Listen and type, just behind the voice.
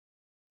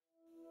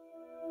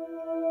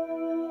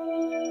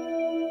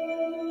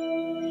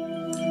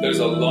there's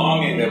a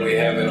longing that we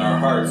have in our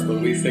hearts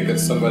when we think of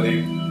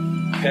somebody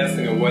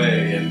passing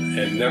away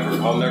and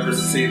I'll never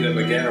see them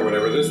again or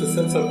whatever. There's a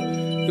sense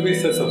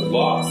of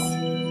loss,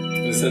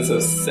 a sense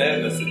of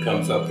sadness that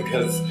comes up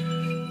because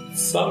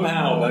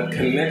somehow that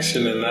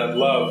connection and that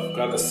love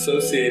got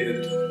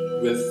associated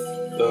with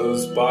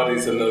those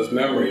bodies and those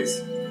memories.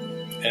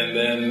 And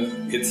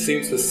then it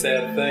seems a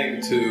sad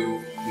thing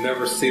to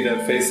never see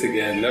that face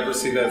again, never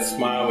see that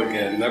smile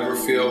again, never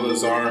feel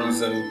those arms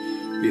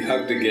and be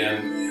hugged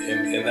again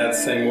in that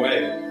same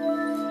way.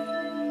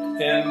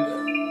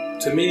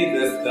 And to me,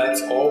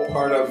 that's all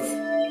part of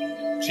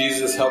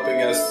Jesus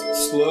helping us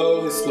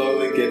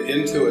slowly get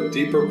into a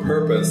deeper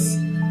purpose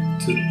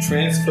to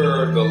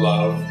transfer the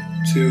love,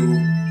 to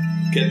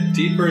get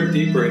deeper and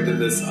deeper into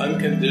this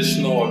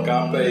unconditional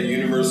agape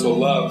universal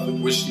love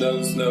which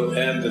knows no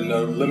end and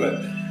no limit.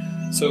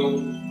 So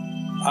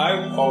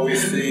I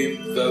always see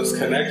those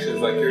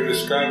connections like you're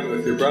describing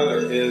with your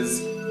brother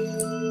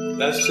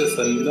that's just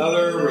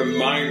another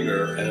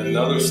reminder and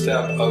another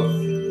step of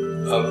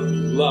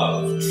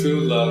love,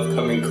 true love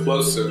coming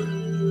closer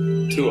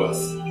to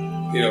us.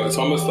 It's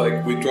almost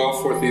like we draw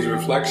forth these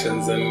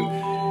reflections and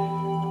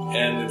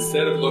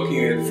instead of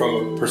looking at it from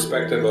a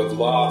perspective of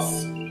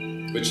loss,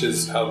 which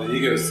is how the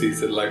ego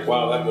sees it, like,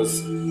 wow, that was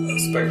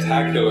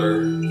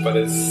spectacular, but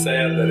it's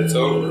sad that it's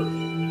over.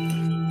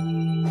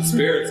 The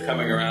Spirit's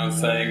coming around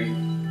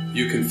saying,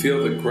 you can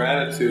feel the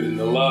gratitude and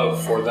the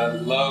love for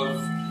that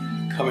love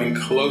coming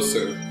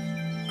closer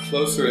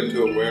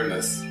into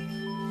awareness.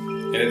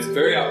 And it's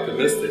very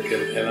optimistic,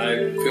 and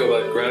I feel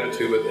that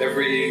gratitude with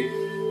every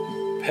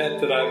pet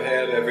that I've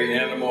had, every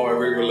animal,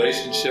 every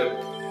relationship,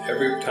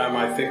 every time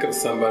I think of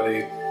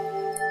somebody.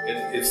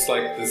 It's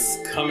like this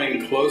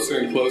coming closer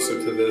and closer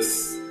to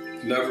this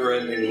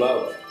never-ending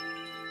love.